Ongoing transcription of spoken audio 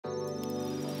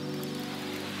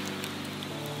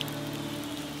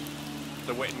It's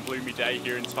a wet and gloomy day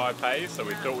here in Taipei, so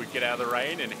we thought we'd get out of the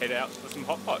rain and head out for some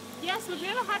HotPot. Yes, we've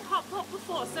never had HotPot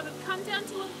before, so we've come down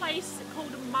to a place called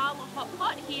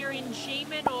HotPot here in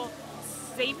Ximen or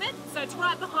Ximen. So it's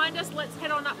right behind us. Let's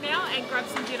head on up now and grab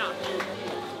some dinner.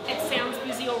 It sounds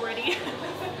busy already.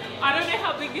 I don't know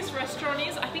how big this restaurant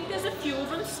is. I think there's a few of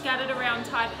them scattered around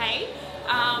Taipei.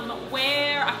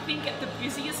 We're, I think, at the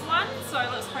busiest one, so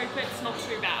let's hope it's not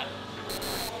too bad.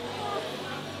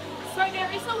 So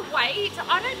there is a wait.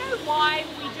 I don't know why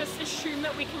we just assume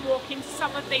that we can walk into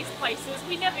some of these places.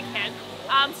 We never can.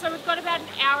 So we've got about an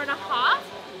hour and a half.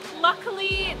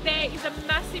 Luckily, there is a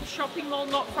massive shopping mall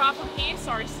not far from here.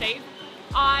 Sorry, Steve.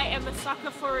 I am a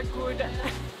sucker for a good,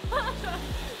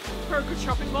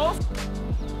 shopping mall.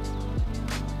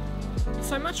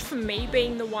 So much for me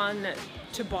being the one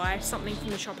to buy something from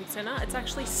the shopping centre. It's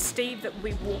actually Steve that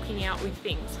will be walking out with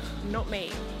things, not me.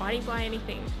 I didn't buy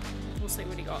anything. We'll see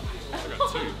what he got. I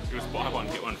got two. It was buy one,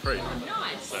 get one free.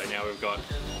 Nice. So now we've got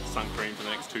sun cream for the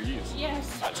next 2 years.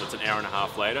 Yes. Right, so it's an hour and a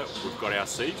half later. We've got our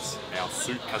seats. Our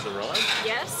soup has arrived.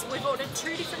 Yes, we've ordered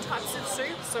 2 different types of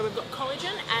soup. So we've got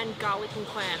collagen and garlic and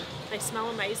clam. They smell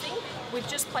amazing. We've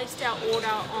just placed our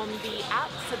order on the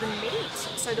app for the meat.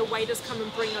 So the waiters come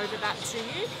and bring over that to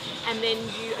you. And then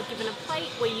you are given a plate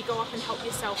where you go up and help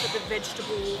yourself at the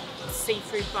vegetable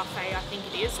seafood buffet, I think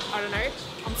it is. I don't know.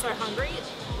 I'm so hungry.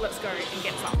 Let's go and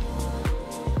get some.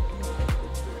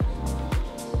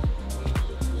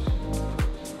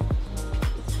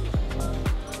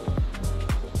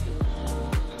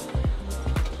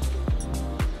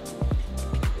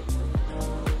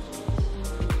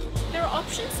 There are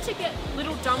options to get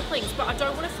little dumplings, but I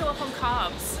don't want to fill up on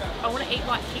carbs. I want to eat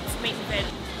like heaps of meat and veg.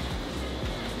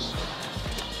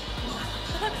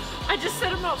 I just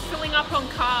said I'm not filling up on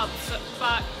carbs,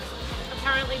 but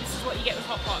apparently this is what you get with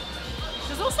HotPot.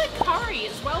 There's also curry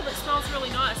as well that smells really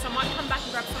nice. I might come back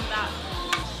and grab some of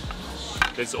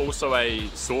that. There's also a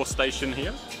sauce station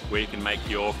here where you can make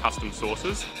your custom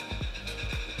sauces.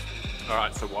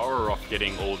 Alright, so while we're off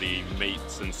getting all the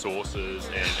meats and sauces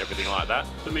and everything like that,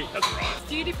 the meat has arrived. A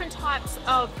few different types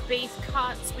of beef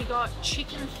cuts. We got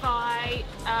chicken thigh,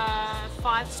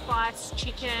 5-spice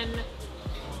chicken,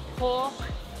 pork,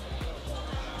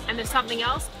 and there's something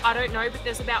else, I don't know, but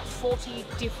there's about 40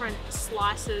 different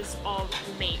slices of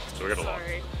meat. So we got a lot.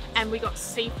 And we got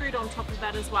seafood on top of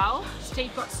that as well.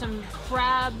 Steve got some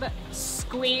crab,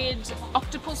 squid,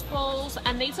 octopus balls,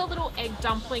 and these are little egg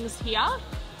dumplings here.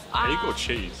 Egg or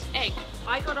cheese? Egg.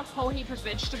 I got a whole heap of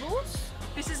vegetables.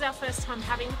 This is our first time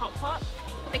having HotPot.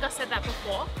 I think I said that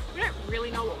before. We don't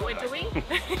really know what we're doing,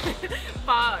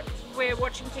 but we're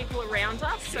watching people around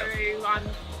us, so I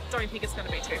don't think it's going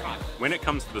to be too hard. When it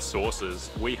comes to the sauces,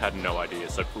 we had no idea.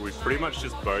 So we've pretty much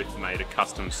just both made a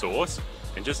custom sauce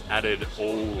and just added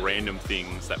all random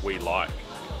things that we like.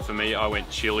 For me, I went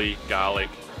chili, garlic,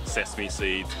 sesame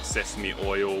seeds, sesame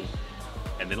oil,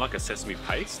 and then like a sesame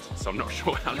paste. So I'm not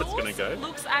sure how that's going to go. Yours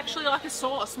looks actually like a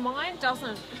sauce. Mine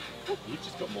doesn't. You've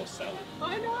just got more salad.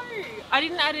 I know. I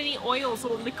didn't add any oils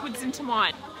or liquids into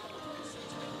mine.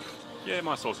 Yeah,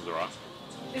 my sauce is alright.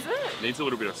 Is it? Needs a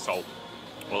little bit of salt.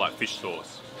 Or like fish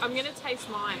sauce. I'm gonna taste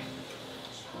mine.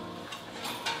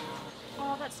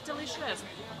 Oh, that's delicious.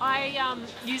 I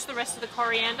used the rest of the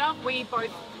coriander. We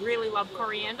both really love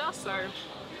coriander, so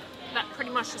that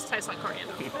pretty much just tastes like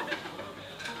coriander.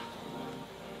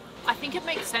 I think it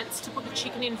makes sense to put the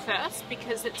chicken in first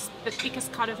because it's the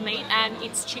thickest cut of meat and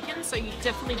it's chicken, so you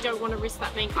definitely don't want to risk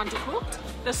that being undercooked.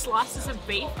 The slices of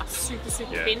beef are super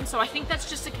thin, so I think that's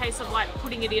just a case of like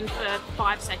putting it in for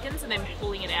 5 seconds and then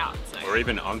pulling it out. So. Or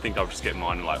even, I think I'll just get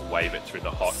mine and like wave it through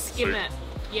the hot Skim soup. it.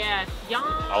 Yeah, yum.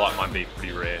 I like mine being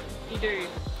pretty rare. You do. It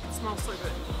smells so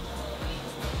good.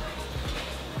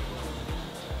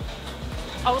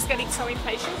 I was getting so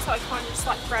impatient, so I kind of just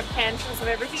like grabbed handfuls of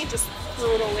everything and just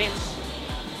threw it all in.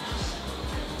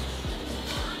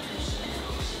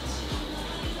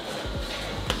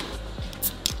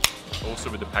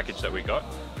 Also with the package that we got,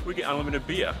 we get unlimited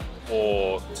beer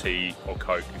or tea or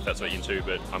Coke if that's what you're into,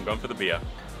 but I'm going for the beer.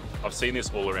 I've seen this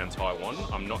all around Taiwan.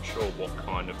 I'm not sure what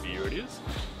kind of beer it is.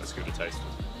 Let's give it a taste.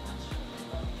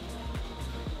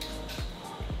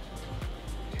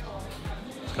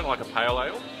 It's kind of like a pale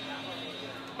ale.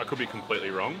 I could be completely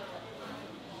wrong.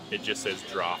 It just says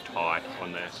draft high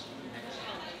on there.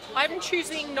 I'm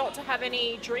choosing not to have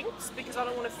any drinks because I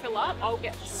don't want to fill up. I'll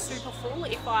get super full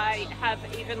if I have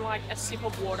even like a sip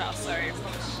of water, so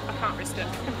I can't risk it.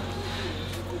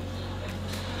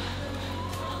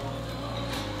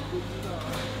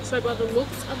 So by the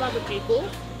looks of other people,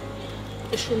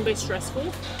 it shouldn't be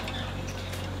stressful.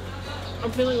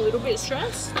 I'm feeling a little bit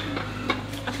stressed.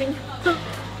 I think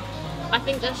I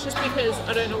think that's just because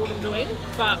I don't know what I'm doing,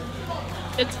 but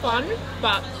it's fun,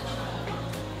 but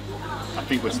I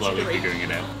think we're slowly jittery. figuring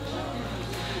it out.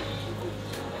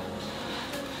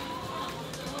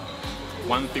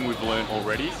 One thing we've learned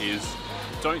already is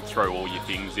don't throw all your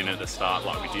things in at the start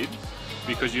like we did,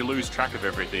 because you lose track of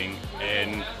everything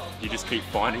and you just keep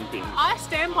finding things. I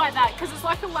stand by that because it's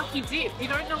like a lucky dip. You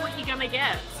don't know what you're gonna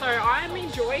get, so I'm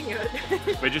enjoying it.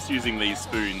 We're just using these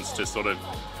spoons to sort of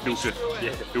filter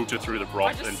through the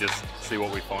broth and just see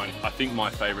what we find. I think my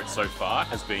favourite so far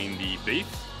has been the beef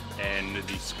and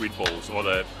the squid balls, or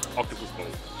the octopus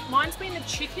balls. Mine's been the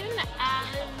chicken,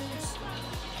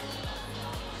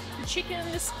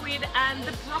 the squid, and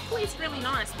the broccoli is really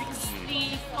nice because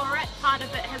the floret part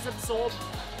of it has absorbed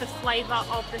the flavour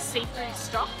of the seafood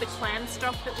stock, the clam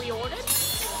stock that we ordered.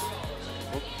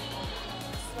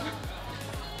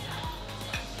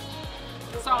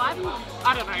 So I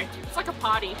don't know, it's like a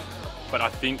party. But I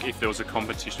think if there was a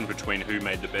competition between who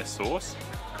made the best sauce,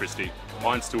 Kristy,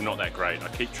 mine's still not that great. I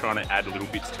keep trying to add little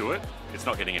bits to it. It's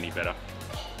not getting any better.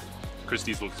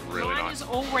 Kristy's looks really Mine nice. is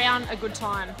all round a good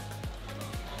time.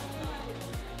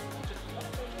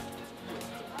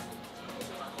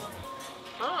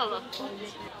 Oh,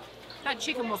 that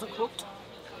chicken wasn't cooked.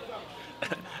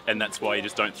 And that's why you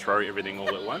just don't throw everything all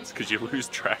at once, because you lose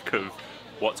track of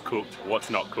what's cooked, what's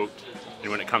not cooked.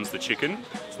 And when it comes to chicken,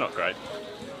 it's not great.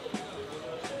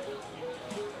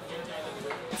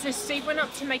 So Steve went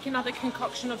up to make another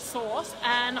concoction of sauce,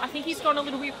 and I think he's gone a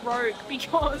little bit rogue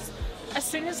because as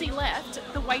soon as he left,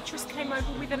 the waitress came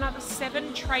over with another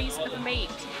 7 trays of meat.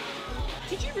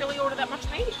 Did you really order that much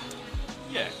meat?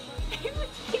 Yeah.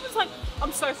 He was like,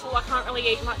 I'm so full, I can't really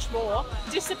eat much more.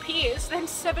 Disappears, then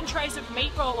 7 trays of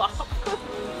meat roll up.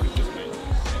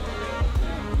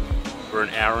 We're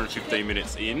an hour and 15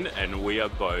 minutes in, and we are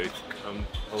both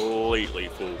completely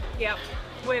full. Yep,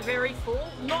 we're very full.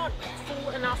 Not full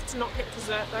enough to not get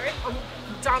dessert though. I'm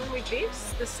done with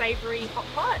this, the savoury hot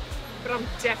pot, but I'm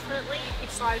definitely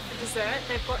excited for dessert.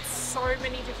 They've got so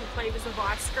many different flavours of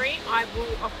ice cream. I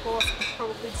will, of course,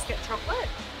 probably just get chocolate.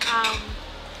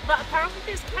 But apparently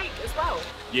there's cake as well.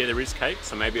 Yeah, there is cake,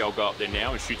 so maybe I'll go up there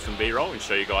now and shoot some B-roll and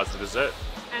show you guys the dessert.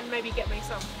 And maybe get me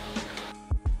some.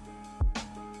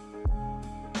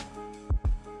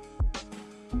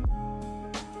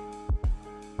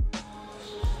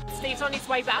 Steve's on his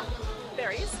way back.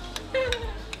 There he is.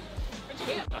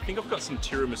 I think I've got some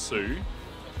tiramisu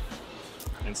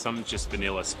and some just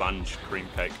vanilla sponge cream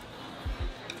cake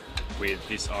with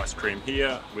this ice cream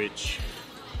here, which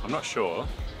I'm not sure.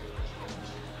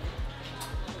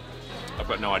 I've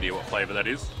got no idea what flavour that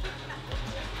is.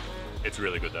 It's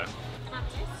really good though.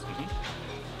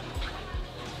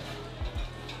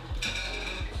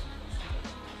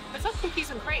 It's like cookies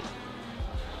and cream.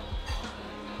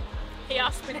 He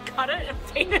asked me to cut it and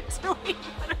feed it to him.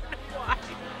 I don't know why.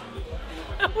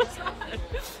 What was that?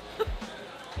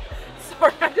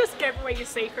 Sorry, I just gave away your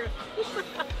secret.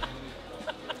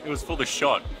 It was for the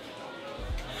shot.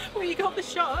 Well, you got the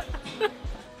shot.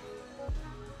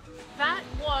 That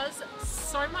was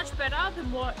so much better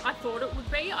than what I thought it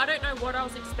would be. I don't know what I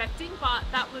was expecting, but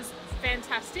that was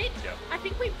fantastic. Yep. I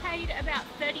think we paid about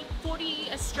 40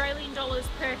 Australian dollars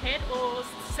per head, or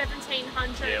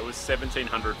 1,700. Yeah, it was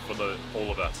 1,700 for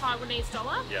all of us. Taiwanese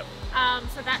dollar. Yep.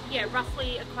 So that, yeah,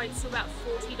 roughly equates to about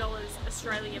 $40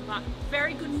 Australian, but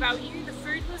very good value. The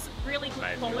food was really good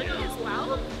Amazing, quality yeah. as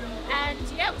well. And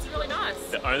yeah, it was really nice.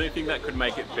 The only thing that could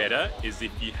make it better is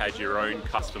if you had your own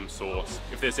custom sauce.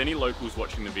 If there's any locals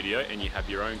watching the video and you have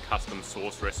your own custom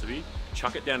sauce recipe,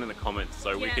 chuck it down in the comments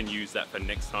so we Yeah. can use that for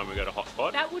next time we go to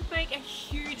HotPot. That would make a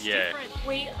huge Yeah. difference.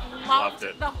 We Loved loved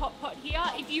it. the hot pot here.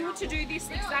 If you were to do this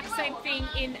exact same thing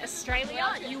in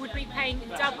Australia, you would be paying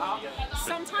double,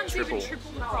 sometimes even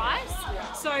triple the price.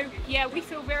 So yeah, we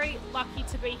feel very lucky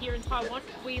to be here in Taiwan.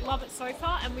 We love it so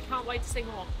far and we can't wait to see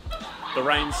more. The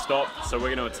rain stopped, so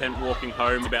we're going to attempt walking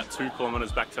home about 2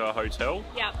 kilometres back to our hotel.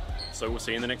 Yeah. So we'll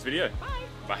see you in the next video.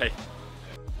 Bye. Bye.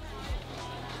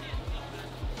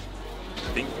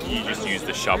 I think you just use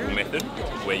the shovel method,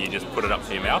 where you just put it up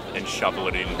to your mouth and shovel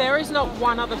it in. There is not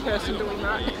one other person doing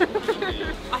that.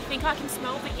 I think I can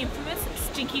smell the infamous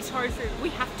stinky tofu. We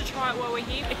have to try it while we're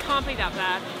here. It can't be that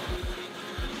bad.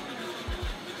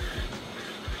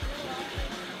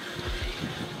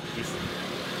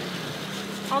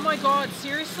 Oh my god,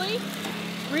 seriously?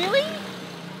 Really?